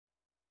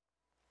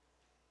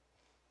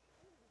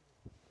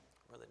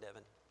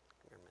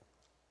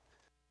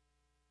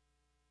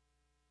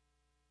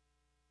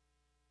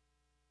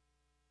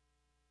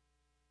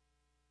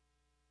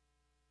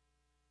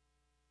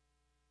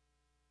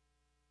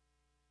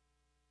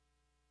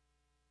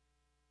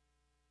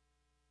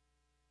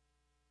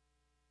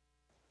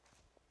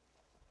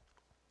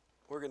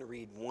We're going to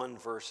read one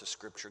verse of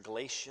Scripture,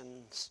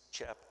 Galatians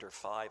chapter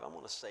 5. I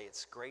want to say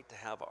it's great to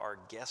have our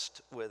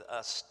guest with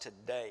us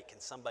today. Can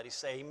somebody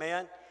say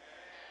amen?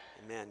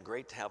 Amen.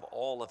 Great to have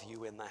all of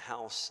you in the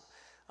house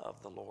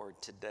of the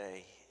Lord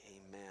today.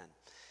 Amen.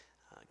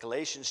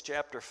 Galatians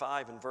chapter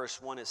 5 and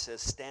verse 1, it says,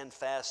 "Stand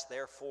fast,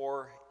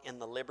 therefore, in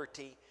the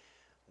liberty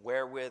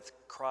wherewith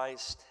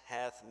Christ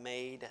hath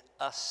made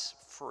us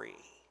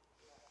free,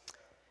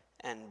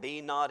 and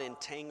be not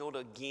entangled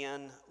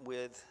again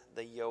with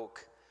the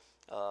yoke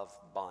of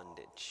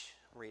bondage."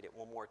 Read it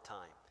one more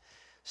time.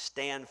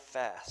 "Stand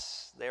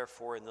fast,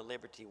 therefore, in the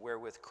liberty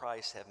wherewith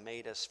Christ hath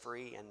made us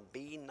free, and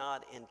be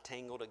not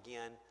entangled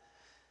again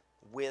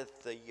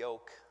with the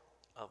yoke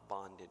of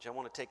bondage." I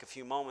want to take a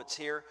few moments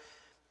here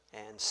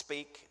and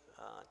speak.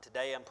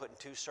 Today I'm putting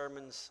two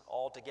sermons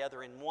all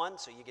together in one,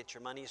 so you get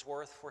your money's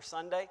worth for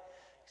Sunday.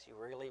 So you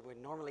really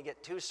would normally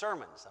get two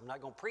sermons. I'm not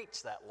going to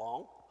preach that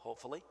long,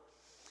 hopefully.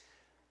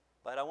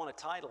 But I want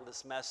to title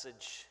this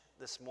message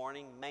this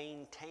morning,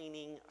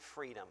 Maintaining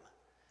Freedom.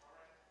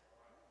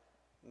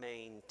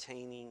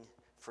 Maintaining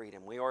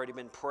freedom. We've already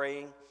been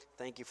praying.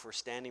 Thank you for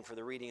standing for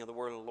the reading of the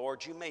word of the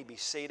Lord. You may be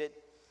seated.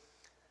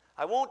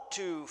 I want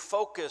to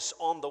focus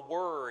on the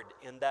word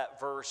in that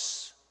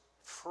verse,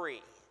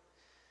 free.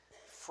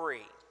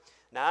 Free.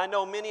 Now, I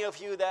know many of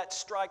you that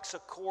strikes a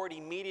chord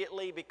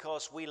immediately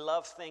because we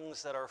love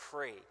things that are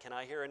free. Can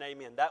I hear an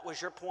amen? That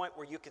was your point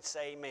where you could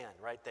say amen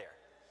right there.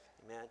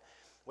 Amen.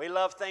 We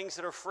love things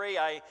that are free.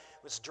 I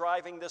was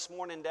driving this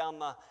morning down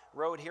the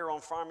road here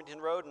on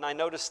Farmington Road, and I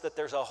noticed that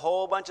there's a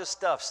whole bunch of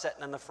stuff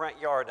sitting in the front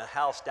yard, a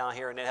house down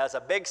here, and it has a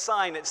big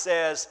sign that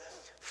says,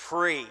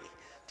 free.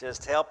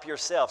 Just help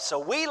yourself. So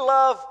we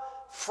love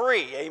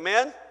free,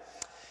 amen?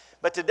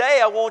 But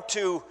today I want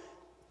to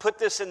put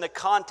this in the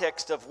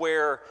context of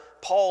where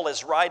Paul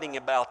is writing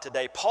about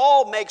today.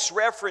 Paul makes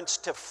reference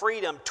to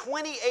freedom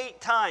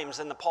 28 times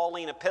in the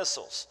Pauline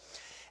epistles.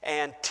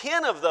 And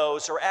 10 of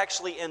those are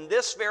actually in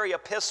this very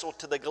epistle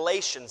to the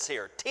Galatians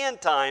here. 10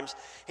 times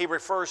he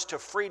refers to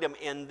freedom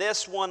in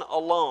this one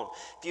alone.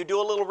 If you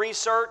do a little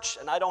research,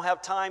 and I don't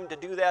have time to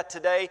do that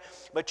today,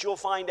 but you'll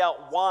find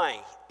out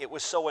why it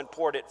was so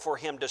important for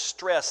him to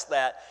stress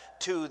that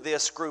to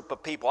this group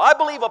of people. I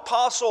believe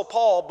Apostle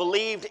Paul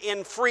believed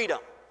in freedom.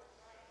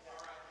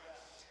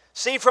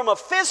 See, from a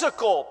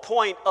physical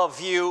point of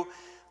view,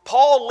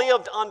 Paul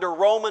lived under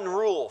Roman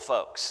rule,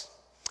 folks.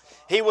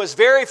 He was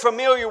very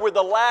familiar with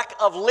the lack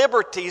of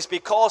liberties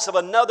because of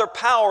another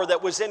power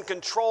that was in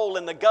control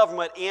in the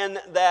government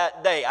in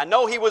that day. I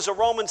know he was a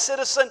Roman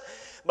citizen,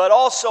 but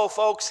also,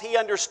 folks, he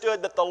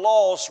understood that the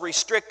laws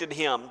restricted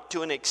him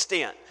to an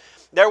extent.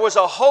 There was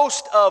a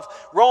host of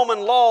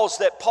Roman laws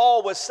that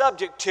Paul was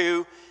subject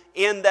to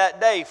in that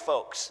day,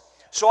 folks.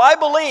 So I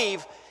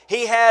believe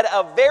he had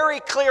a very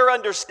clear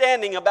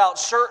understanding about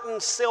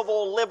certain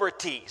civil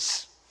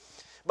liberties.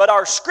 But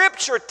our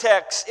scripture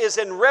text is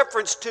in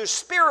reference to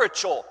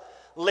spiritual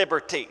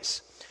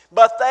liberties.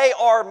 But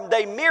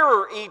they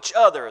mirror each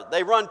other.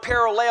 They run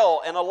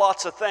parallel in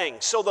lots of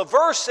things. So the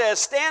verse says,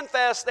 "Stand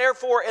fast,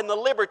 therefore, in the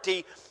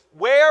liberty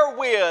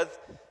wherewith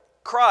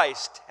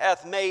Christ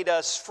hath made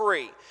us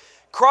free."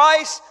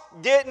 Christ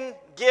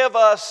didn't give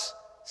us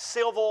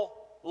civil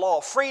law,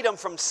 freedom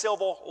from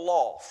civil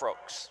law,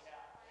 folks.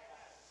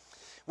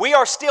 We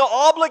are still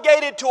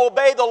obligated to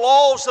obey the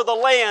laws of the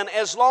land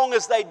as long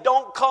as they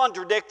don't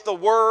contradict the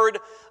Word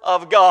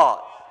of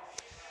God.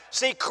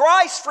 See,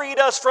 Christ freed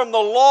us from the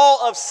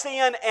law of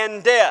sin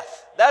and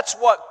death. That's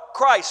what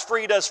Christ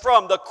freed us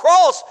from. The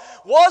cross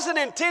wasn't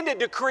intended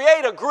to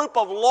create a group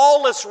of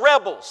lawless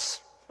rebels.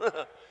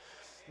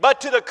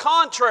 But to the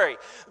contrary,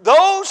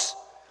 those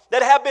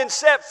that have been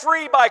set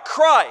free by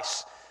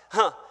Christ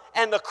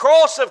and the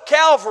cross of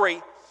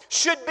Calvary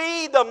should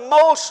be the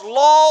most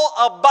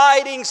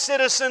law-abiding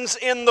citizens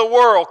in the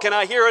world. Can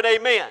I hear an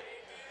amen?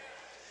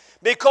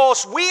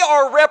 Because we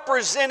are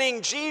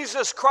representing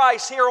Jesus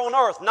Christ here on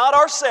earth, not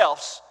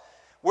ourselves.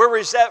 We're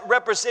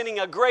representing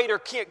a greater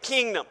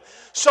kingdom.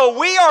 So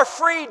we are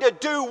free to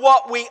do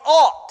what we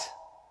ought,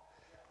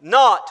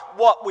 not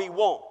what we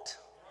want.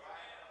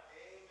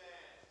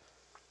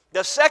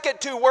 The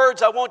second two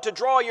words I want to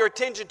draw your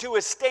attention to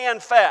is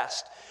stand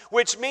fast,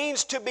 which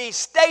means to be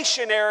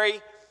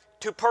stationary,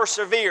 to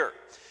persevere.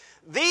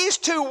 These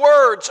two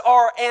words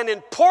are an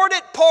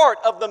important part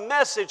of the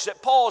message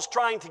that Paul is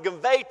trying to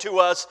convey to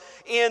us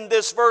in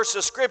this verse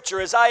of Scripture.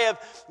 As I have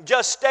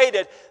just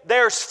stated,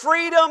 there's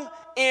freedom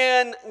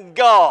in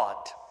God.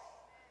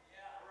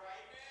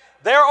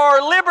 There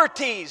are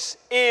liberties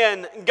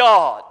in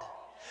God.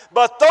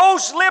 But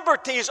those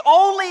liberties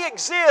only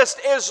exist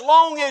as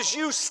long as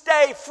you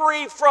stay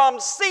free from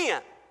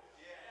sin.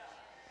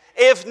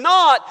 If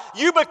not,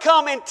 you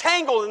become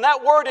entangled. And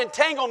that word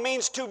entangled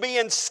means to be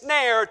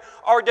ensnared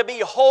or to be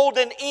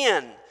holden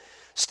in.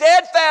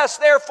 Stand fast,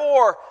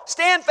 therefore,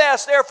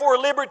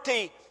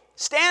 liberty.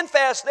 Stand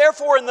fast,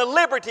 therefore, in the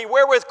liberty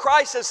wherewith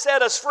Christ has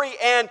set us free,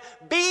 and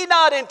be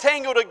not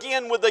entangled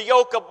again with the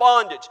yoke of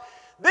bondage.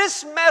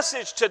 This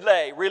message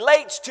today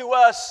relates to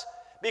us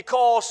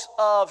because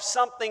of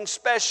something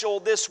special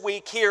this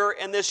week here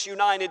in this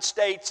United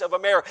States of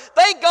America.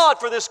 Thank God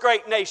for this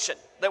great nation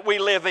that we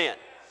live in.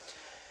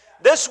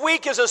 This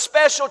week is a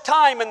special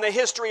time in the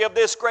history of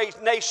this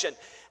great nation.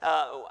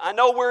 I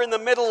know we're in the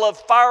middle of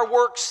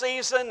fireworks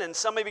season, and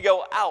some of you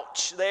go,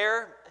 ouch,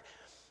 there.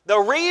 The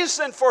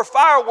reason for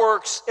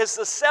fireworks is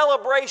the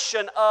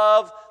celebration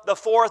of the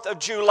 4th of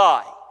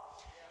July,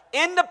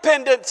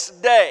 Independence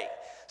Day.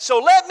 So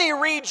let me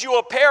read you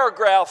a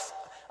paragraph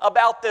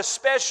about this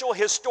special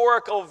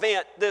historical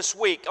event this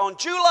week. On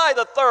July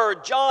the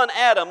 3rd, John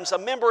Adams, a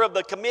member of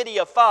the Committee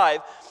of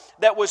Five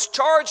that was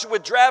charged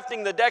with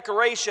drafting the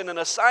Declaration and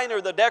a signer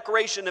of the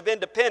Declaration of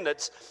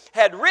Independence,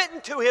 had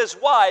written to his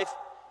wife,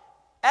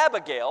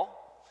 Abigail,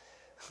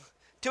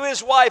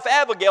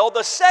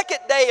 the second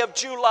day of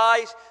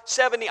July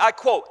 70, I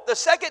quote, the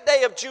second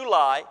day of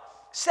July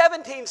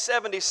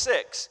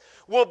 1776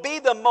 will be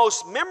the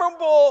most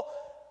memorable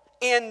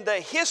in the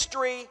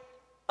history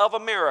of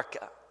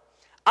America.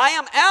 I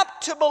am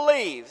apt to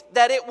believe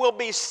that it will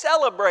be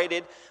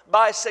celebrated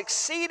by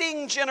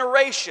succeeding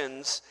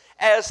generations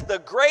as the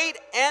great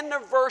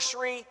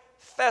anniversary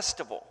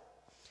festival.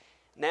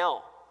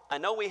 Now, I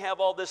know we have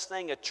all this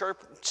thing,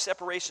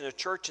 separation of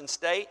church and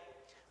state,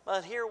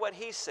 but hear what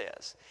he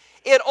says.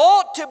 It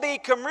ought to be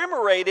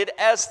commemorated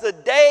as the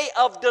day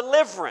of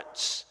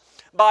deliverance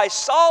by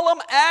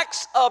solemn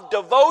acts of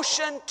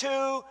devotion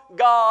to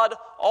God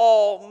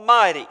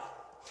Almighty.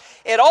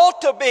 It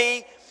ought to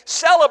be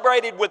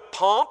celebrated with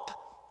pomp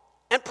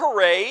and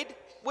parade,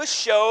 with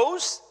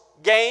shows,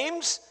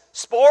 games,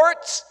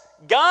 sports,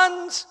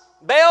 guns,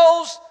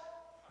 bells,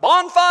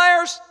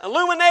 bonfires,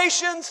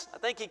 illuminations. I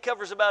think he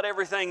covers about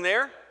everything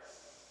there.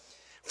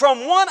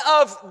 From one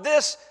end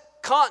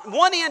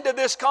of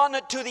this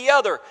continent to the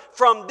other,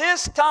 from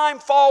this time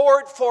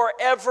forward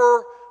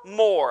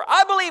forevermore.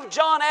 I believe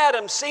John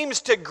Adams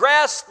seems to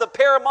grasp the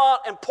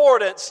paramount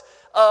importance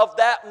of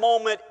that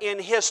moment in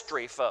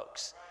history,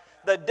 folks.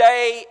 The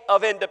Day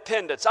of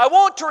Independence. I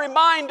want to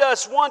remind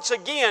us once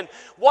again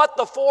what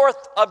the 4th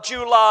of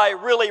July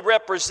really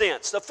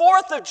represents. The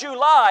 4th of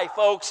July,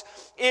 folks,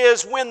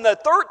 is when the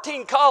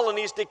 13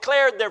 colonies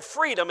declared their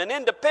freedom and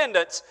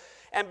independence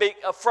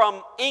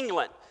from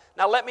England.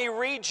 Now let me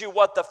read you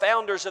what the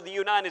founders of the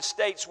United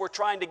States were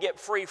trying to get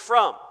free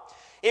from.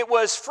 It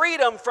was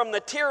freedom from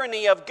the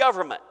tyranny of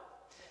government.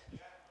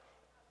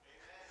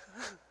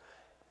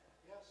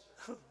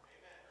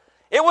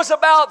 It was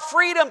about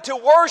freedom to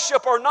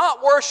worship or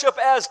not worship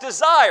as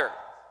desired.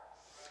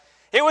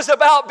 It was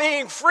about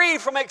being free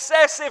from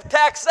excessive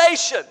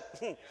taxation.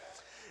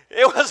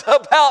 It was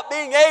about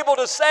being able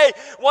to say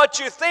what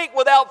you think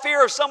without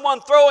fear of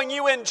someone throwing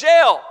you in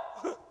jail.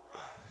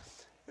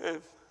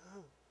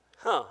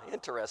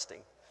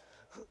 Interesting.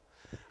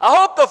 I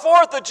hope the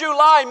 4th of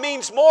July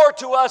means more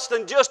to us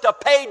than just a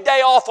paid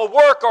day off of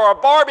work or a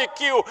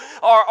barbecue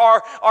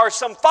or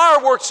some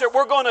fireworks that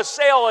we're going to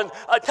sell in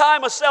a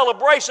time of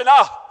celebration.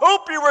 I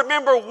hope you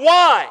remember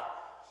why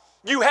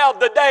you have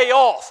the day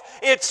off.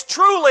 It's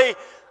truly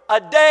a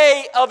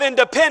day of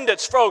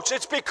independence, folks.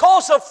 It's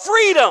because of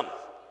freedom.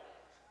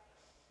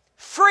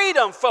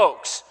 Freedom,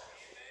 folks.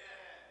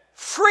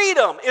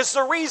 Freedom is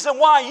the reason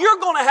why you're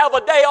going to have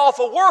a day off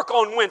of work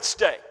on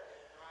Wednesday.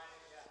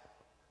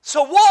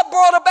 So what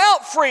brought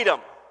about freedom?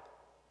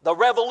 The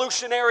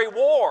Revolutionary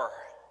War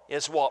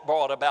is what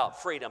brought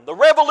about freedom. The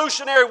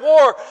Revolutionary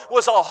War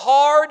was a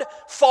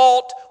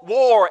hard-fought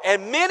war,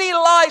 and many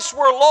lives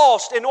were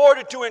lost in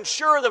order to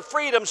ensure the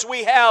freedoms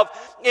we have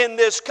in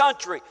this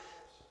country.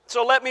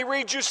 So let me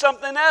read you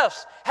something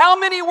else. How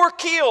many were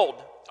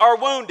killed or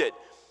wounded?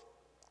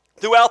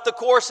 Throughout the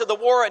course of the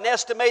war, an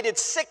estimated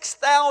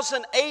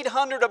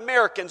 6,800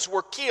 Americans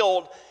were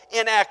killed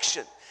in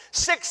action.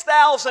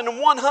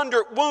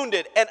 6,100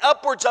 wounded, and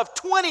upwards of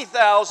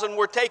 20,000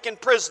 were taken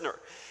prisoner.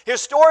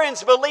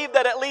 Historians believe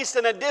that at least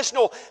an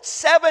additional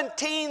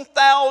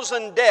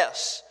 17,000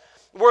 deaths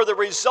were the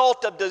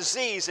result of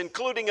disease,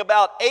 including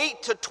about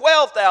 8,000 to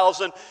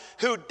 12,000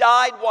 who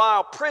died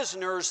while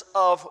prisoners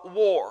of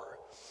war.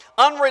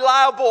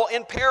 Unreliable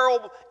in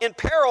peril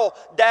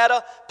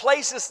data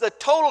places the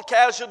total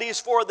casualties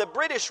for the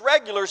British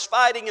regulars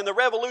fighting in the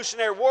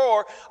Revolutionary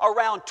War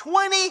around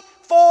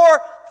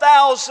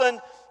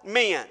 24,000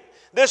 men.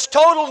 This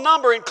total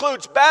number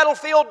includes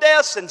battlefield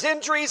deaths and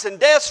injuries and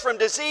deaths from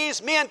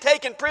disease, men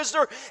taken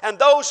prisoner, and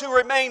those who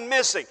remain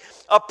missing.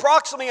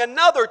 Approximately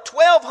another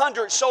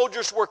 1,200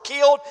 soldiers were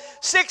killed,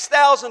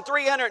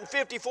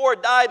 6,354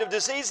 died of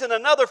disease, and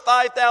another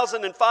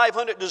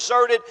 5,500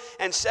 deserted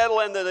and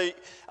settled into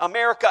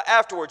America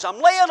afterwards. I'm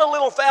laying a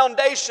little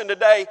foundation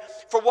today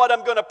for what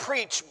I'm going to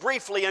preach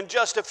briefly in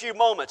just a few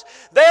moments.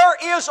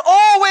 There is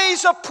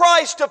always a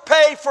price to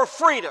pay for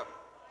freedom.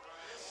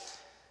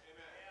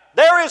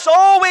 There is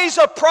always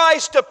a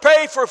price to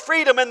pay for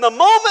freedom, and the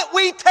moment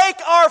we take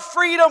our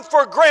freedom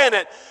for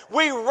granted,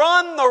 we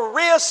run the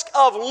risk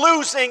of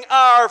losing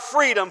our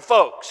freedom,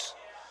 folks.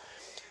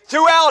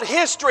 Throughout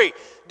history,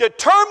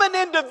 determined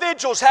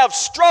individuals have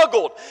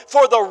struggled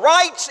for the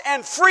rights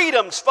and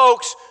freedoms,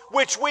 folks,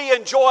 which we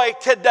enjoy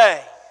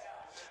today.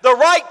 The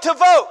right to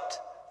vote.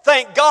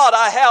 Thank God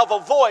I have a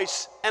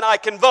voice and I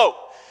can vote.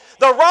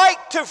 The right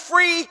to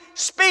free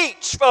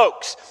speech,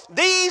 folks.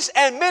 These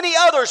and many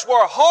others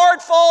were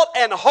hard-fought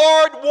and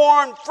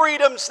hard-won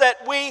freedoms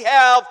that we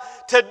have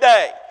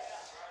today.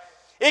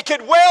 It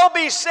could well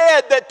be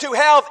said that to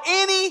have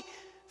any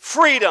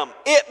freedom,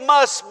 it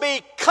must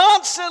be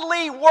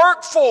constantly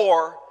worked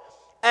for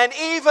and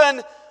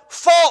even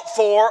fought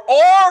for,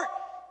 or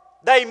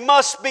they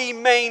must be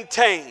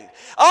maintained.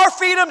 Our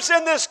freedoms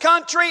in this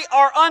country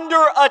are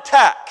under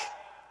attack.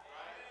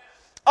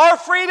 Our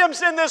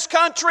freedoms in this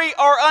country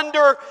are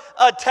under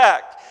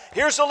attack.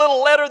 Here's a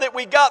little letter that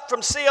we got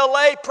from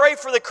CLA. Pray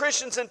for the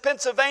Christians in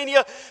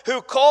Pennsylvania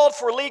who called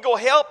for legal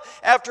help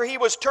after he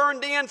was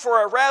turned in for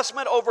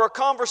harassment over a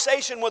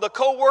conversation with a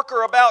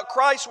co-worker about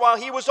Christ while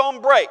he was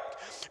on break.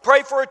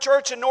 Pray for a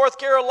church in North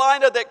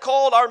Carolina that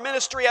called our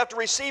ministry after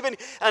receiving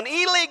an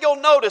illegal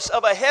notice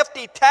of a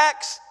hefty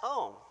tax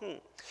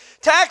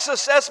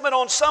assessment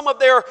on some of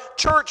their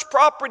church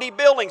property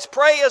buildings.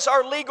 Pray as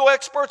our legal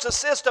experts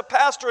assist a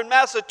pastor in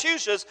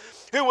Massachusetts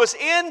who was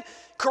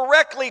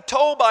incorrectly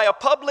told by a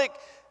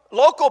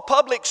local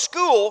public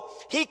school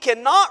he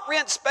cannot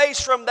rent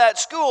space from that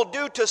school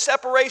due to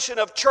separation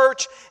of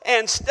church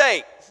and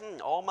state.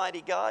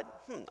 Almighty God.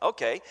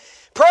 Okay.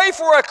 Pray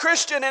for a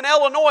Christian in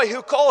Illinois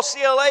who called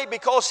CLA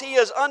because he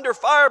is under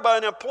fire by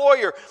an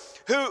employer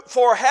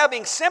for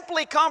having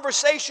simply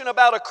conversation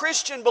about a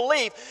Christian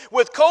belief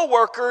with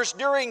co-workers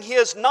during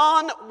his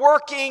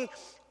non-working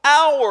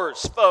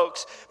hours,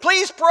 folks.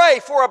 Please pray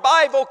for a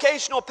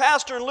bivocational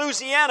pastor in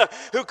Louisiana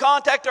who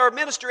contacted our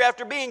ministry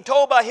after being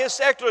told by his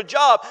secular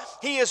job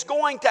he is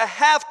going to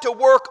have to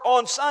work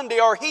on Sunday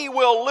or he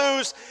will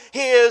lose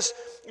his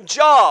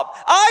job.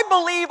 I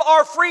believe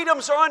our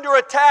freedoms are under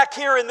attack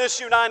here in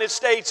this United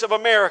States of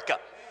America.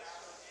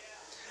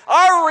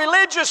 Our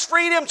religious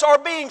freedoms are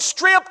being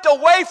stripped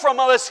away from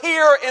us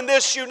here in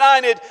this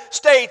United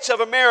States of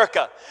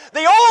America.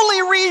 The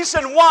only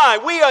reason why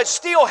we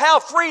still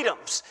have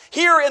freedoms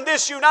here in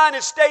this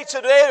United States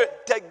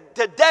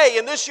today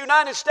in this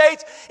United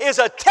States is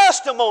a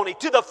testimony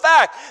to the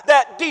fact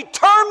that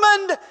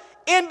determined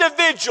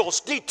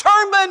individuals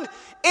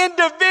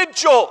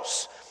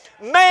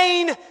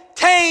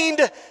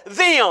maintained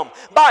them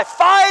by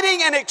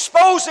fighting and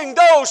exposing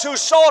those who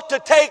sought to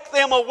take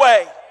them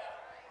away.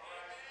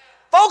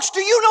 Folks,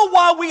 do you know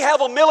why we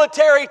have a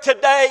military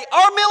today?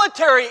 Our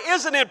military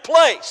isn't in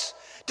place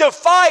to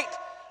fight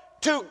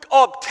to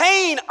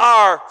obtain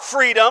our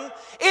freedom.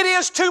 It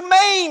is to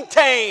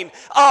maintain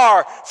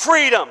our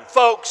freedom,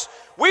 folks.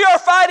 We are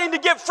fighting to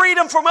get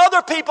freedom from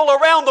other people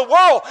around the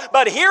world,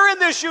 but here in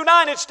this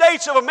United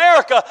States of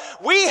America,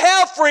 we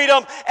have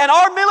freedom, and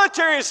our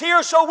military is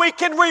here so we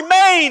can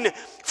remain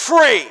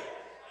free.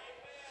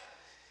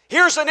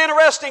 Here's an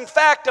interesting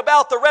fact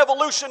about the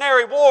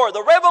Revolutionary War.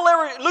 The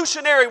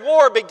Revolutionary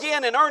War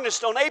began in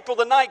earnest on April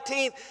the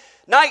 19th,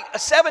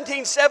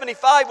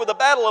 1775 with the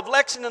Battle of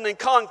Lexington and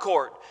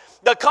Concord.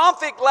 The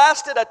conflict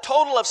lasted a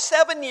total of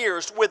 7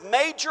 years with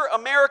major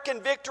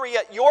American victory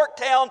at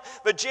Yorktown,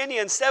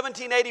 Virginia in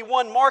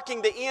 1781,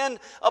 marking the end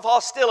of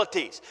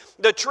hostilities.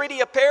 The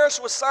Treaty of Paris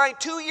was signed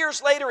 2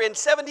 years later in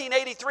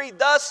 1783,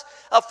 thus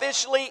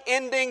officially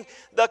ending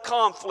the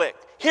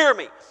conflict. Hear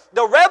me.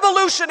 The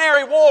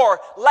Revolutionary War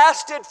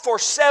lasted for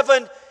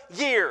 7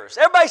 years.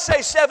 Everybody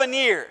say 7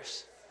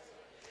 years.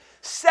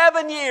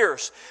 7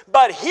 years.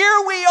 But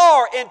here we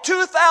are in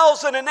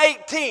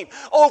 2018,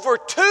 over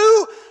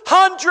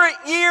 200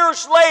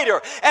 years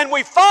later, and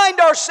we find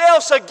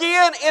ourselves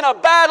again in a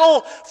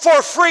battle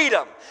for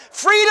freedom.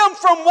 Freedom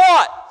from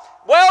what?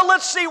 Well,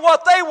 let's see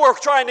what they were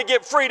trying to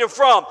get freedom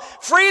from.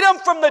 Freedom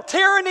from the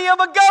tyranny of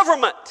a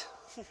government.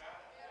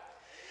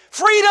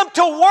 Freedom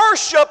to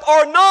worship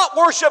or not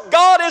worship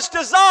God as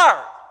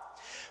desired.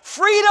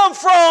 Freedom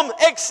from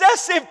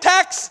excessive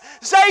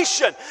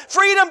taxation.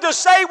 Freedom to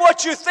say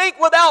what you think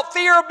without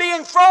fear of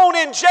being thrown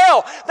in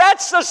jail.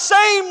 That's the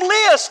same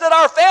list that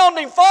our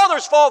founding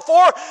fathers fought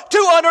for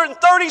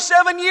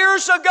 237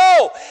 years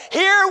ago.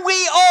 Here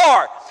we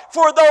are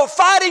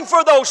fighting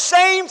for those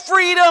same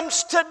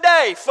freedoms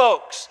today,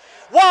 folks.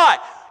 Why?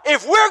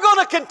 If we're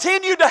going to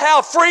continue to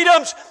have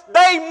freedoms,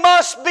 they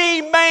must be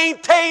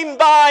maintained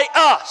by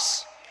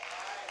us.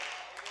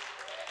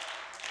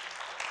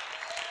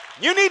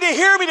 You need to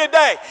hear me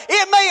today.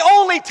 It may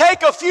only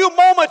take a few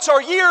moments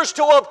or years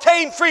to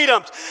obtain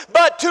freedoms,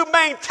 but to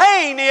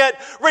maintain it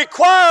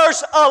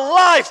requires a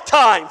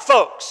lifetime,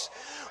 folks.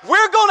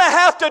 We're going to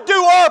have to do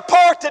our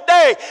part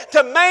today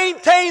to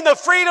maintain the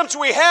freedoms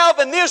we have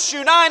in this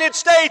United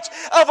States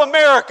of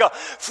America.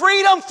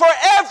 Freedom for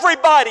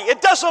everybody.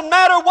 It doesn't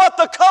matter what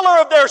the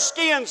color of their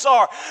skins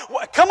are.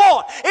 Come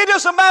on. It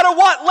doesn't matter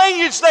what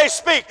language they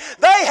speak.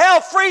 They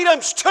have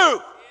freedoms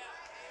too.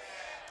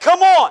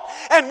 Come on.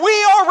 And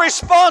we are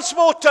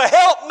responsible to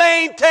help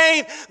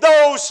maintain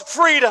those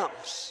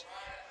freedoms.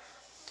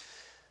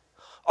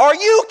 Are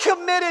you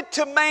committed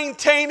to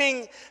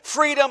maintaining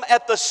freedom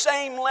at the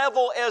same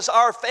level as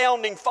our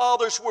founding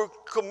fathers were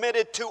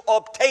committed to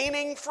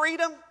obtaining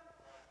freedom?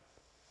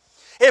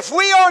 If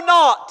we are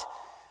not,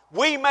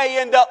 we may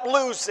end up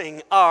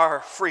losing our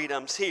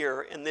freedoms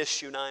here in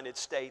this United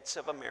States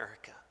of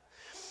America.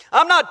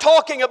 I'm not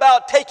talking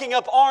about taking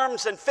up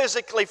arms and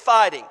physically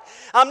fighting.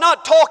 I'm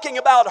not talking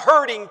about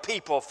hurting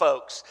people,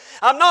 folks.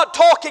 I'm not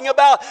talking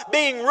about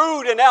being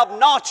rude and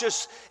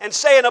obnoxious and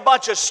saying a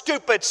bunch of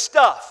stupid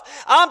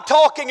stuff. I'm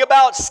talking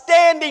about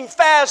standing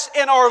fast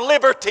in our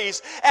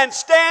liberties and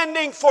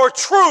standing for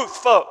truth,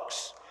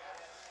 folks.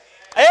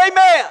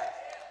 Amen.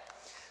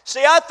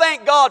 See, I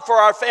thank God for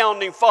our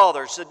founding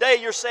fathers. Today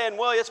you're saying,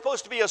 well, it's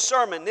supposed to be a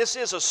sermon. This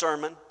is a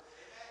sermon.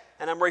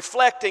 And I'm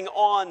reflecting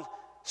on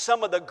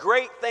some of the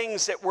great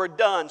things that were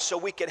done so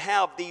we could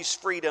have these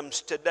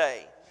freedoms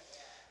today.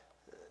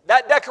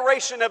 That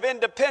Declaration of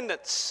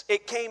Independence,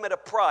 it came at a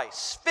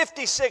price.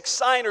 56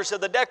 signers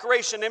of the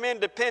Declaration of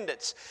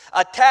Independence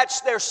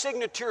attached their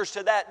signatures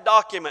to that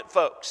document,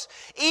 folks.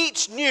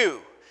 Each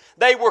knew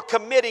they were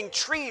committing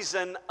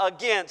treason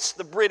against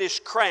the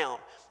British Crown.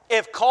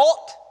 If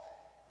caught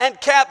and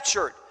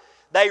captured,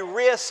 they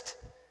risked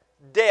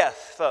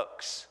death,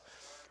 folks.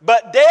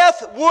 But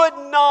death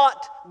would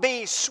not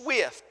be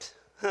swift.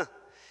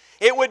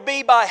 It would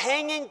be by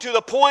hanging to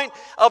the point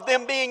of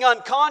them being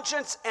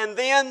unconscious, and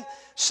then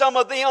some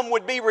of them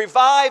would be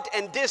revived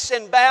and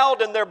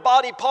disemboweled and their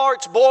body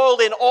parts boiled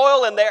in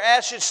oil and their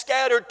ashes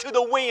scattered to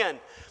the wind.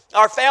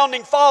 Our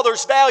founding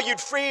fathers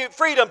valued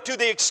freedom to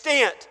the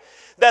extent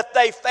that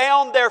they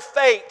found their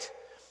fate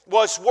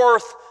was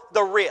worth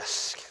the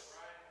risk.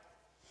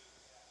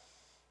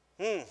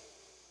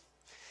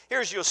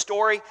 Here's your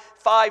story.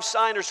 5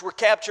 signers were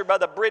captured by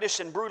the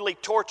British and brutally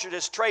tortured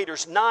as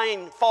traitors.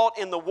 9 fought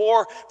in the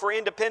war for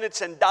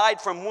independence and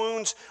died from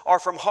wounds or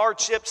from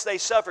hardships they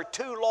suffered.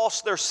 2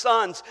 lost their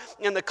sons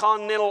in the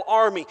Continental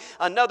Army.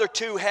 Another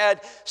 2 had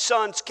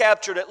sons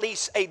captured. At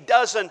least a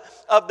dozen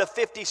of the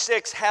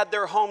 56 had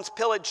their homes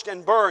pillaged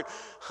and burned.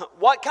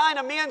 What kind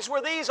of men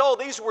were these? Oh,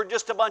 these were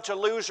just a bunch of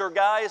loser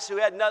guys who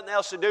had nothing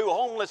else to do.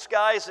 Homeless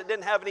guys that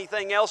didn't have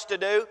anything else to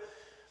do.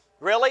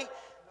 Really?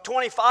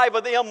 25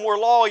 of them were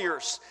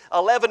lawyers,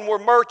 11 were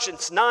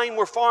merchants, 9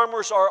 were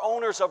farmers or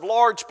owners of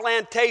large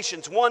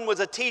plantations. 1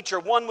 was a teacher,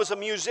 1 was a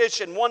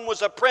musician, 1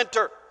 was a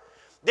printer.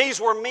 These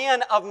were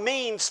men of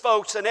means,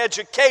 folks, and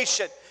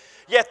education.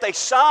 Yet they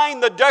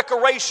signed the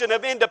Declaration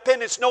of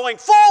Independence knowing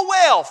full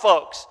well,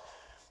 folks,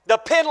 the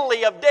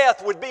penalty of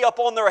death would be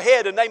upon their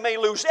head and they may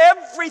lose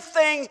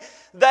everything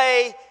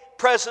they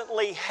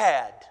presently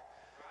had.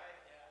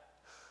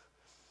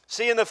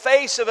 See, in the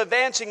face of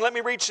advancing, let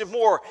me read some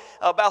more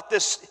about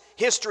this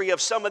history of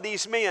some of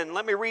these men.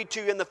 Let me read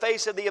to you, in the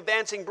face of the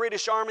advancing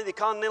British Army, the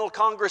Continental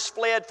Congress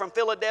fled from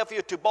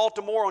Philadelphia to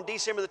Baltimore on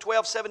December the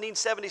 12th,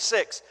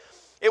 1776.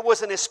 It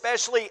was an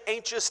especially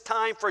anxious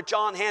time for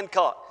John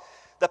Hancock,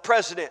 the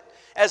president,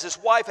 as his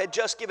wife had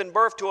just given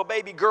birth to a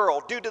baby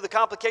girl. Due to the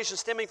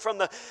complications stemming from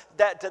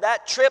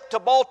that trip to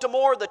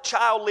Baltimore, the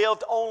child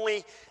lived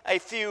only a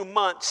few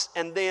months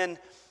and then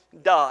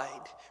died.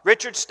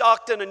 Richard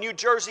Stockton, a New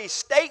Jersey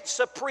State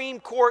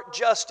Supreme Court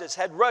justice,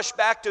 had rushed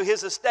back to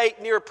his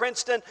estate near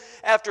Princeton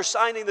after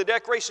signing the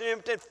Declaration of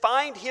Independence.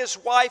 Find his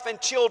wife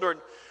and children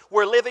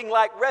were living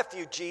like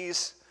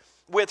refugees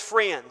with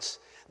friends.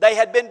 They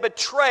had been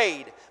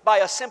betrayed by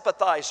a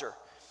sympathizer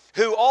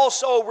who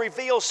also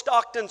revealed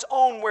Stockton's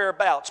own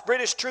whereabouts.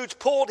 British troops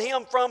pulled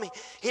him from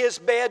his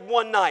bed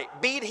one night,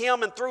 beat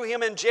him and threw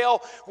him in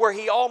jail where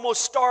he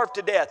almost starved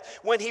to death.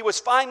 When he was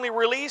finally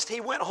released,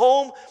 he went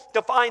home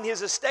to find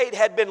his estate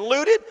had been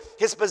looted,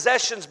 his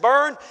possessions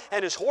burned,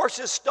 and his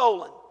horses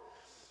stolen.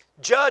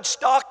 Judge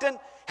Stockton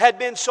had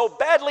been so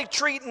badly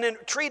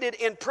treated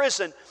in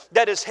prison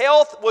that his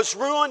health was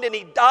ruined and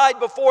he died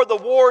before the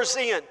war's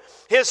end.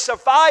 His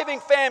surviving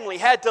family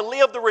had to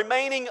live the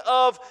remaining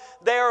of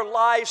their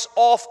lives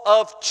off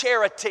of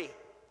charity.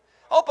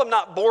 I hope I'm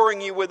not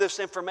boring you with this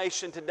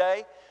information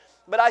today,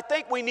 but I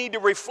think we need to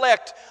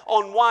reflect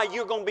on why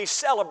you're going to be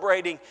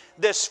celebrating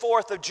this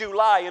 4th of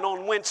July and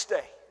on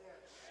Wednesday.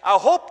 I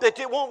hope that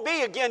it won't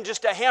be again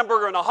just a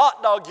hamburger and a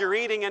hot dog you're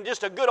eating and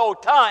just a good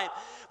old time.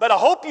 But I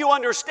hope you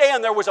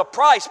understand there was a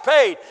price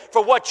paid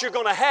for what you're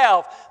going to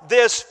have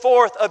this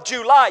 4th of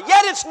July.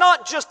 Yet it's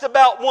not just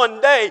about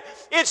one day.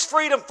 It's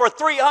freedom for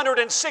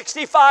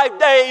 365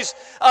 days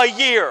a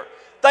year.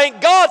 Thank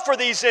God for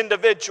these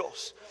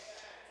individuals.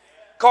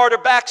 Carter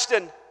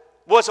Baxton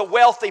was a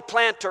wealthy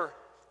planter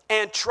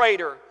and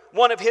trader.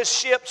 One of his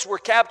ships were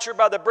captured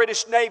by the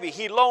British Navy.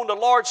 He loaned a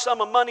large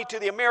sum of money to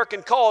the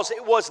American cause.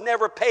 It was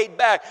never paid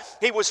back.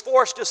 He was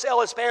forced to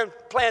sell his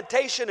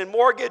plantation and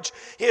mortgage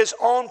his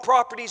own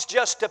properties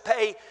just to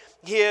pay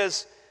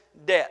his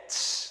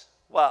debts.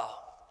 Wow.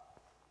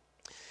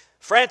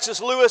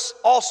 Francis Lewis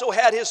also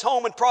had his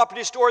home and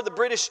property stored.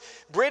 The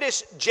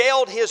British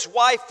jailed his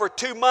wife for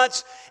 2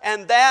 months,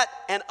 and that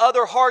and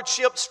other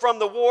hardships from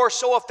the war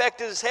so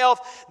affected his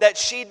health that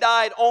she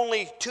died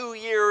only 2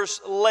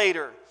 years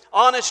later.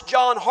 Honest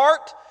John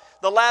Hart,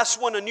 the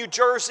last one, a New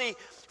Jersey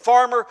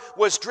farmer,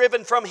 was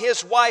driven from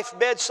his wife's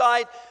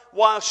bedside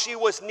while she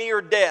was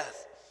near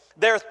death.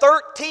 Their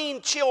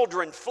 13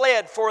 children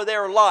fled for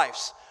their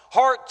lives.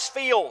 Hart's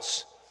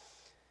fields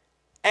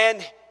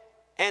and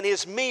and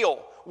his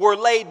meal were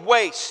laid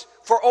waste.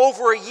 For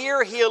over a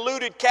year he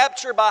eluded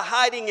capture by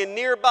hiding in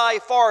nearby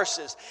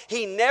forests.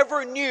 He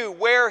never knew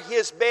where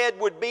his bed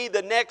would be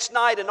the next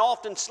night and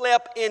often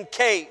slept in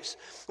caves.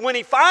 When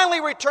he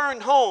finally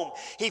returned home,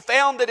 he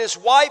found that his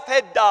wife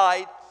had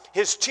died,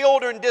 his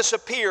children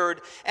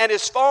disappeared, and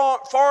his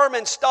farm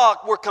and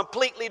stock were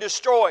completely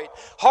destroyed.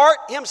 Hart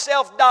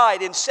himself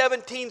died in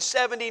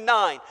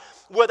 1779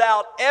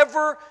 without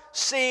ever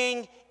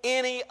seeing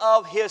any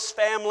of his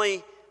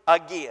family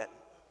again.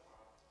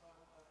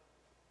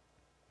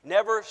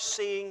 Never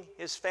seeing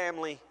his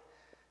family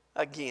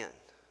again.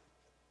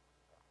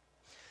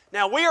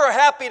 Now, we are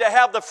happy to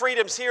have the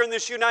freedoms here in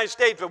this United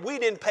States, but we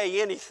didn't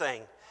pay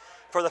anything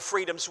for the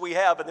freedoms we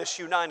have in this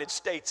United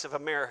States of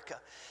America.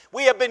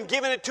 We have been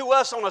given it to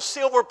us on a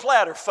silver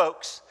platter,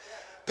 folks.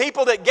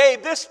 People that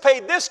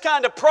paid this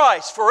kind of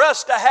price for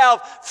us to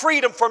have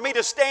freedom, for me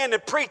to stand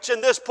and preach in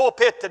this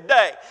pulpit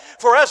today,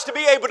 for us to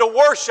be able to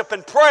worship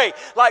and pray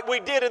like we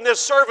did in this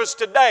service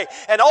today.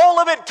 And all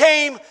of it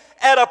came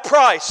at a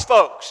price,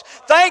 folks.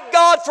 Thank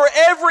God for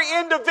every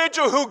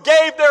individual who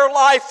gave their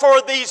life for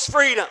these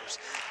freedoms.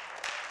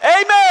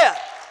 Amen.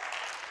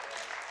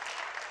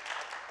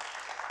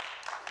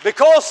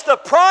 Because the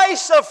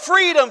price of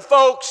freedom,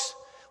 folks,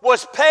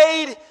 was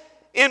paid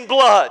in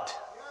blood.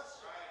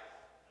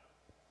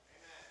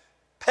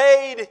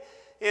 Paid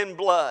in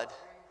blood.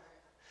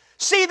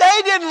 See,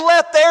 they didn't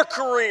let their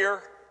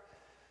career,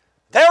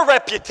 their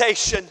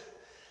reputation,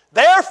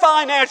 their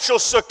financial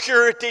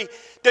security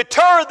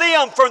deter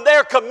them from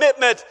their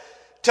commitment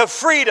to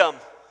freedom.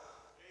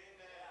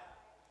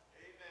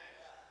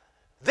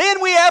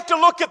 Then we have to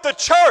look at the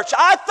church.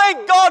 I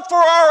thank God for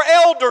our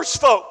elders,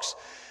 folks,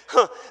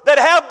 that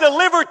have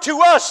delivered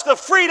to us the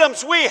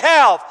freedoms we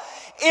have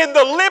in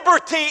the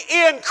liberty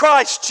in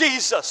Christ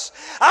Jesus.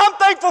 I'm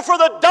thankful for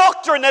the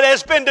doctrine that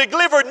has been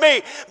delivered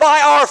me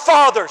by our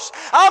fathers.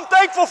 I'm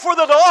thankful for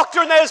the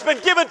doctrine that has been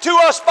given to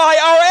us by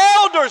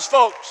our elders,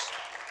 folks.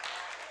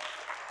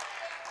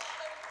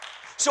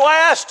 So I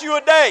asked you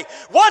today,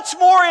 what's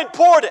more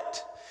important?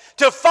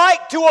 To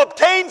fight to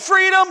obtain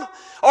freedom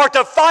or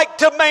to fight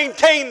to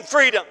maintain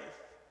freedom?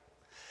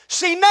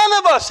 See, none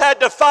of us had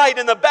to fight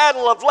in the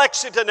Battle of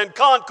Lexington and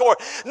Concord.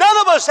 None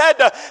of us had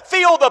to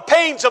feel the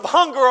pains of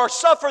hunger or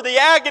suffer the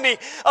agony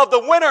of the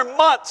winter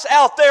months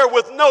out there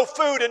with no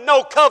food and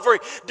no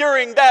covering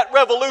during that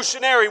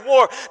Revolutionary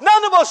War.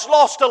 None of us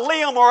lost a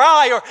limb or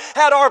eye or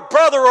had our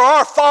brother or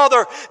our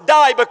father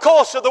die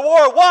because of the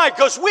war. Why?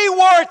 Because we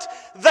weren't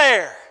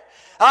there.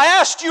 I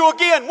asked you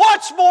again,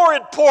 what's more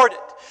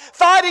important?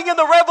 Fighting in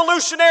the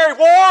Revolutionary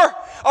War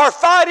or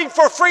fighting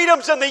for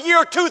freedoms in the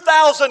year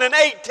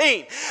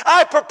 2018?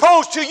 I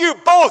propose to you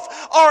both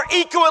are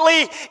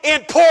equally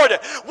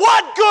important.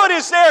 What good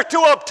is there to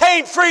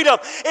obtain freedom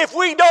if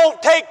we don't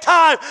take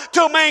time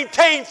to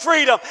maintain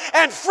freedom?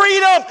 And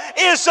freedom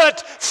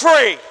isn't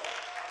free.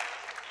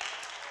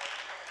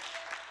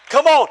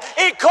 Come on.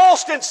 It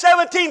cost in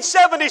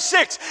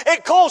 1776.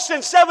 It cost in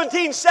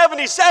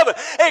 1777.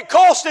 It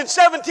cost in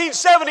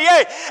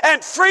 1778.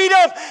 And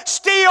freedom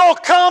still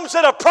comes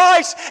at a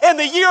price in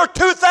the year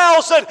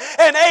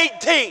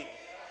 2018.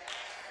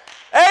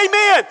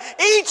 Amen.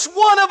 Each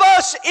one of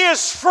us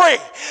is free,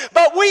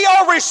 but we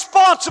are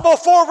responsible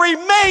for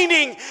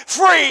remaining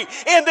free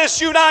in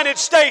this United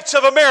States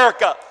of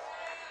America.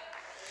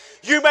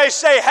 You may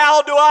say,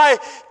 how do I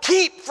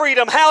keep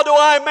freedom? How do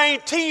I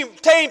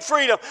maintain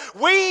freedom?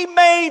 We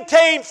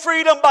maintain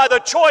freedom by the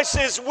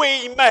choices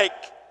we make.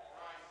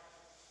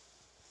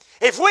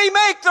 If we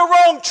make the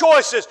wrong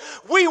choices,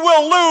 we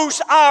will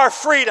lose our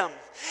freedom.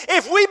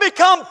 If we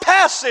become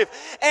passive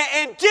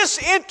and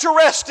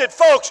disinterested,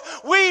 folks,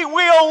 we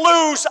will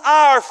lose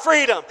our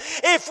freedom.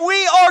 If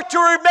we are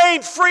to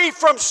remain free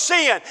from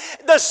sin,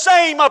 the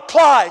same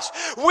applies.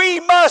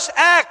 We must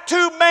act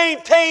to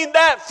maintain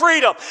that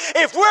freedom.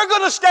 If we're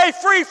going to stay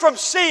free from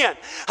sin,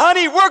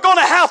 honey, we're going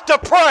to have to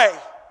pray.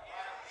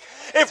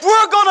 If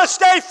we're going to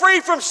stay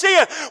free from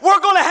sin, we're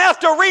going to have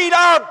to read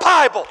our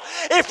Bible.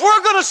 If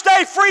we're going to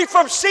stay free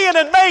from sin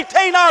and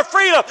maintain our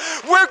freedom,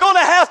 we're going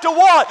to have to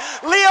what?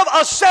 Live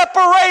a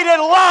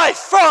separated life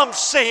from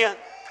sin.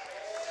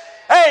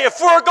 Hey,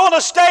 if we're going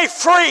to stay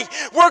free,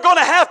 we're going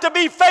to have to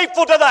be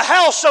faithful to the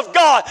house of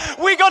God.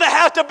 We're going to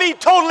have to be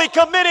totally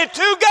committed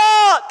to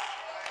God.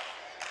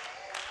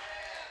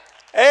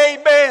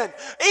 Amen.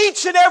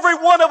 Each and every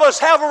one of us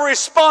have a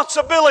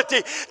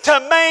responsibility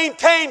to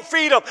maintain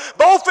freedom,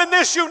 both in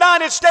this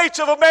United States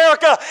of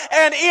America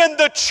and in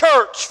the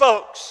church,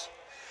 folks.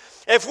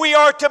 If we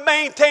are to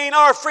maintain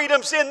our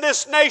freedoms in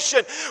this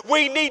nation,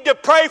 we need to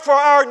pray for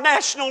our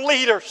national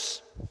leaders.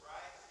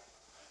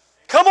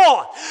 Come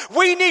on.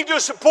 We need to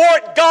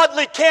support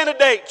godly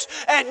candidates.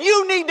 And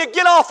you need to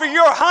get off of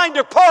your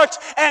hinder parts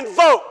and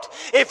vote.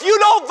 If you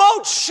don't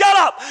vote, shut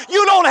up.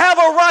 You don't have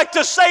a right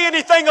to say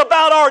anything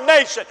about our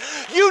nation.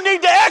 You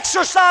need to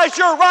exercise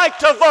your right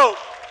to vote.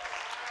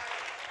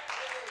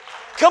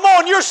 Come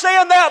on, you're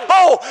saying that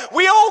bold.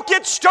 We all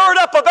get stirred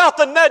up about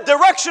the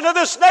direction of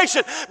this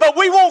nation, but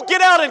we won't get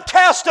out and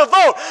cast a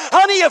vote.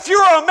 Honey, if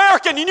you're an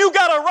American and you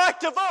got a right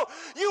to vote,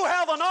 you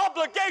have an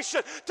obligation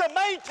to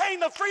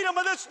maintain the freedom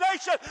of this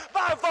nation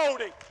by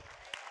voting.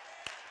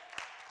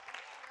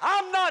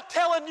 I'm not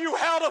telling you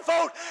how to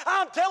vote.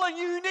 I'm telling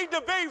you you need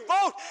to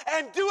vote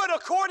and do it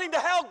according to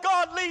how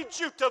God leads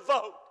you to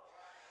vote.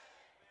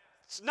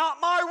 It's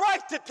not my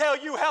right to tell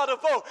you how to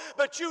vote,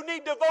 but you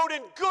need to vote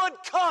in good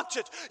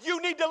conscience.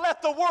 You need to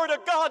let the Word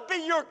of God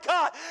be your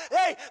guide.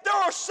 Hey, there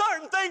are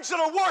certain things that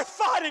are worth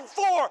fighting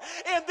for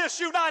in this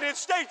United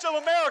States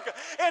of America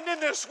and in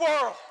this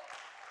world.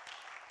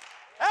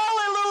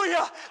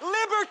 Hallelujah.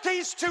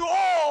 Liberties to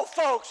all,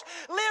 folks.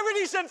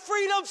 Liberties and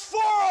freedoms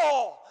for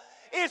all.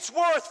 It's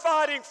worth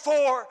fighting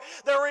for.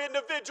 There are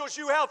individuals,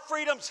 you have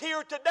freedoms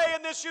here today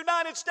in this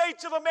United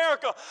States of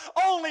America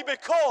only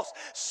because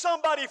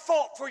somebody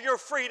fought for your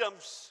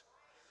freedoms.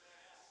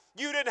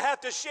 You didn't have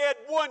to shed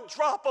one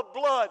drop of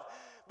blood,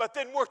 but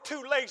then we're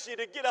too lazy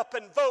to get up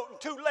and vote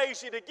and too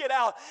lazy to get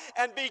out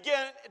and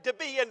begin to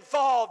be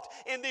involved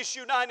in this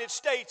United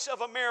States of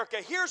America.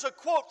 Here's a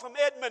quote from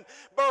Edmund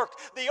Burke.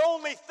 The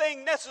only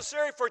thing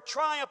necessary for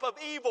triumph of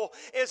evil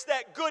is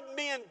that good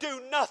men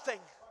do nothing.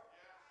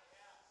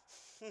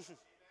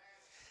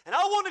 And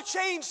I want to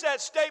change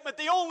that statement.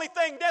 The only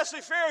thing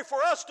necessary for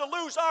us to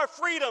lose our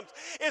freedoms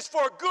is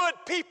for good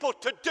people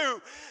to do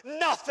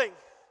nothing.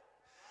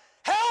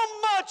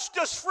 How much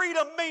does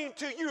freedom mean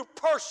to you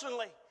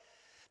personally?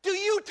 Do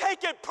you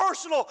take it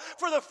personal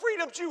for the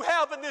freedoms you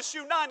have in this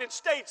United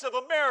States of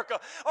America?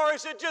 Or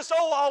is it just,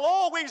 oh, I'll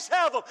always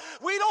have them?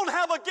 We don't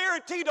have a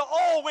guarantee to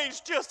always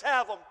just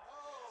have them.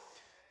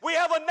 We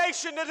have a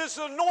nation that is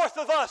the north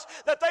of us,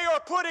 that they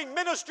are putting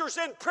ministers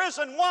in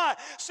prison. Why?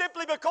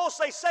 Simply because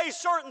they say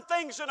certain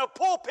things in a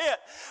pulpit.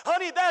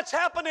 Honey, that's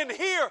happening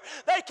here.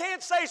 They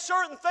can't say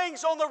certain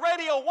things on the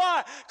radio.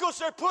 Why? Because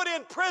they're put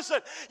in prison.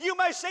 You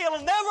may say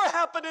it'll never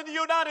happen in the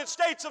United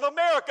States of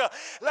America.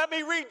 Let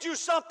me read you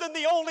something.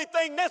 The only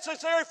thing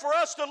necessary for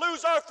us to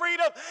lose our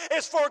freedom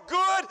is for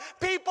good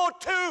people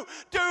to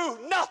do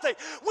nothing.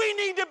 We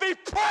need to be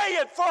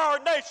praying for our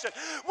nation.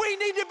 We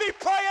need to be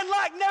praying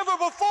like never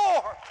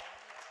before.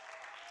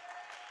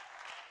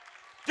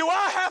 Do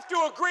I have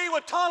to agree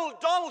with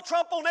Donald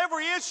Trump on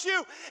every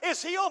issue?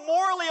 Is he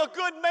morally a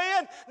good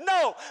man?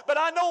 No. But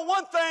I know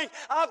one thing.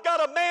 I've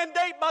got a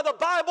mandate by the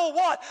Bible,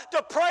 what?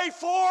 To pray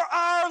for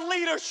our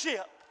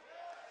leadership.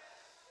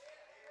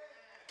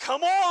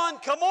 Come on,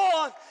 come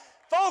on.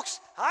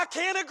 Folks, I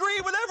can't agree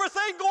with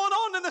everything going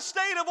on in the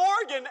state of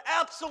Oregon.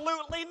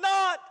 Absolutely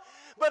not.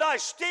 But I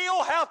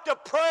still have to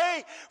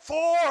pray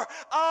for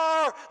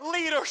our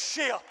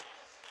leadership.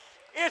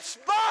 It's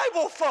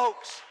Bible,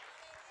 folks.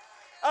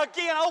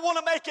 Again, I want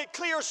to make it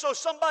clear so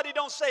somebody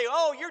don't say,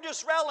 oh, you're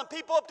just rallying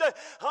people up to,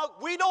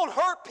 we don't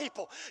hurt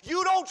people.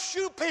 You don't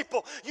shoot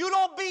people. You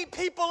don't beat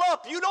people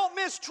up. You don't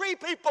mistreat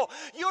people.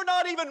 You're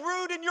not even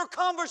rude in your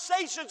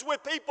conversations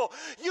with people.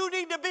 You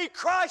need to be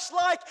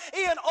Christ-like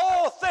in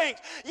all things.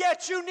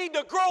 Yet you need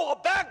to grow a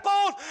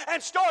backbone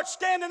and start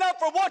standing up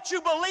for what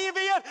you believe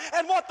in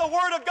and what the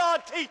Word of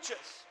God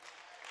teaches.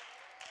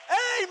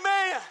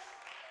 Amen.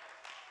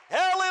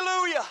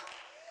 Hallelujah.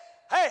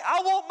 Hey,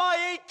 I want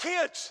my 8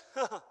 kids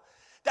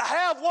to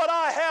have what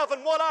I have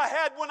and what I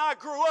had when I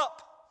grew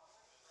up.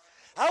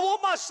 I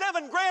want my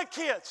 7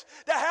 grandkids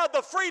to have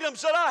the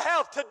freedoms that I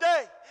have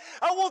today.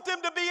 I want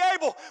them to be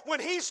able, when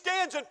he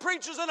stands and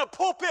preaches in a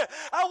pulpit,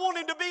 I want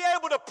him to be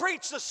able to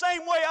preach the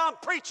same way I'm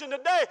preaching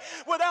today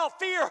without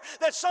fear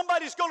that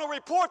somebody's going to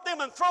report them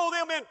and throw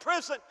them in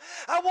prison.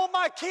 I want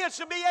my kids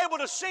to be able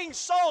to sing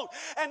songs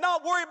and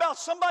not worry about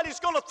somebody's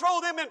going to throw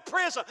them in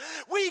prison.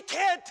 We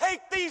can't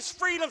take these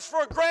freedoms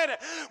for granted.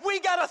 We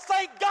got to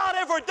thank God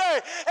every day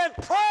and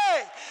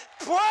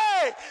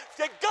pray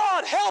that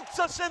God helps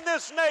us in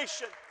this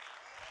nation.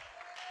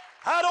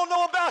 I don't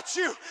know about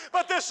you,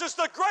 but this is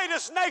the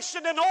greatest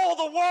nation in all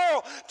the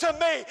world to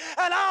me.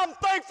 And I'm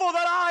thankful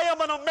that I am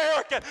an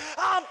American.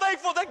 I'm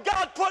thankful that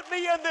God put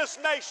me in this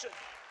nation.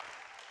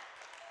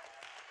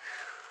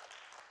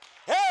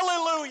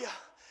 Hallelujah.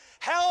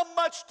 How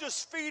much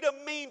does freedom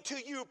mean to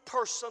you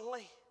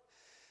personally?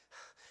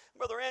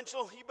 Brother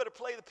Angelo, you better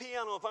play the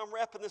piano if I'm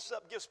wrapping this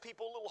up. Gives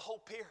people a little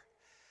hope here.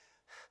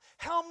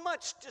 How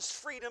much does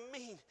freedom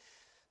mean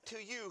to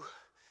you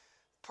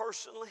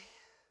personally?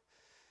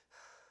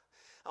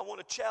 I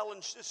want to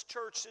challenge this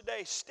church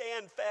today.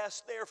 Stand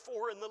fast,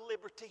 therefore, in the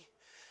liberty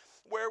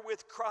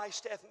wherewith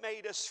Christ hath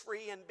made us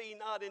free, and be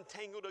not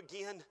entangled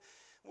again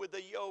with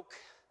the yoke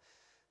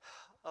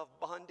of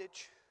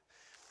bondage.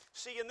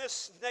 See, in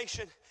this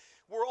nation,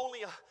 we're only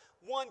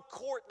one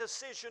court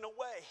decision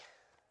away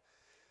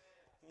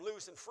from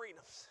losing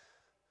freedoms.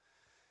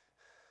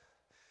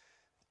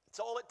 It's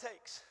all it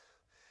takes.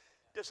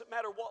 It doesn't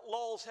matter what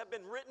laws have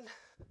been written.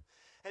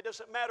 It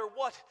doesn't matter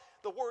what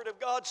the Word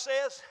of God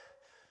says.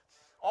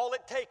 All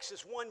it takes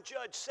is one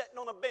judge sitting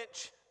on a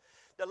bench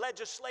to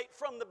legislate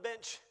from the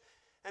bench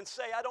and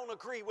say, I don't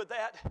agree with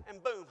that,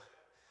 and boom,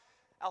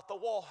 out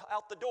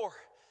the door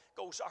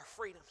goes our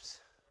freedoms.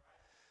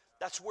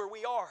 That's where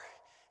we are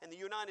in the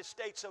United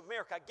States of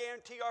America. I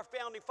guarantee our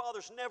founding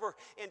fathers never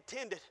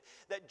intended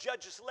that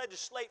judges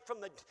legislate from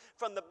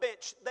the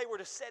bench. They were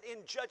to set in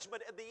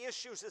judgment of the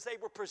issues as they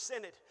were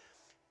presented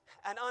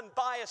and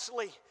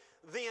unbiasedly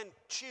then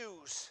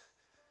choose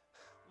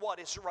what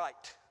is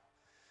right.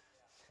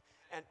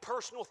 And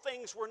personal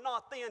things were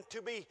not then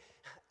to be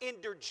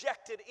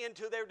interjected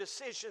into their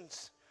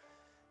decisions.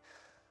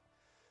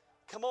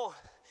 Come on.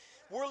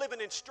 We're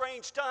living in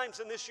strange times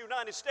in this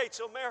United States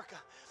of America.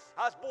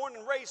 I was born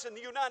and raised in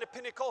the United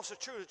Pentecostal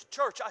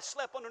Church. I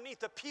slept underneath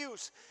the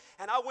pews.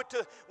 And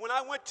when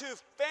I went to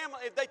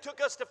family, they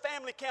took us to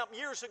family camp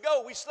years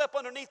ago. We slept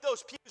underneath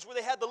those pews where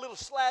they had the little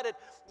slatted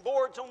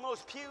boards on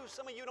those pews.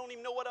 Some of you don't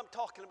even know what I'm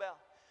talking about.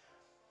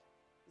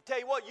 I tell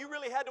you what, you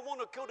really had to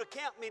want to go to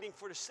camp meeting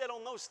to sit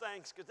on those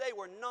things because they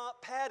were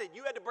not padded.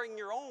 You had to bring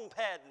your own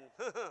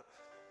padding.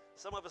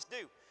 Some of us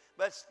do.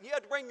 But you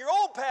had to bring your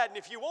own padding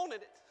if you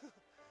wanted it.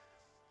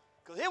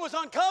 Because it was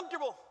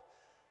uncomfortable.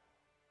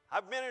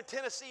 I've been in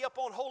Tennessee up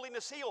on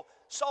Holiness Hill,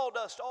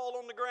 sawdust all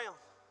on the ground.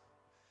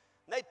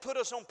 And they'd put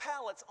us on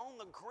pallets on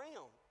the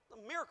ground.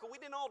 A miracle, we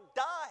didn't all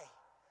die.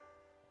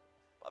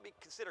 Probably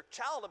considered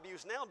child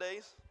abuse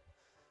nowadays.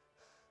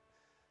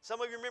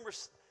 Some of you remember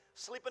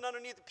sleeping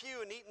underneath the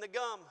pew and eating the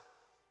gum.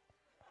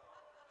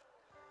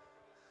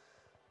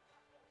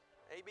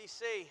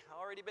 ABC,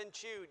 already been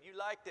chewed. You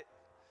liked it.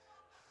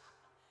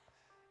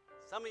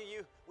 Some of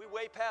you, we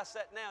way past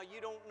that now.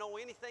 You don't know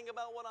anything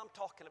about what I'm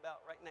talking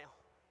about right now.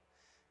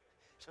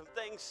 Some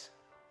things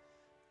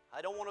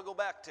I don't want to go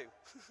back to.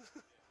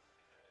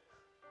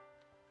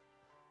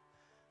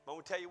 I'm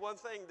going to tell you one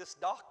thing. This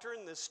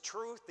doctrine, this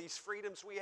truth, these freedoms we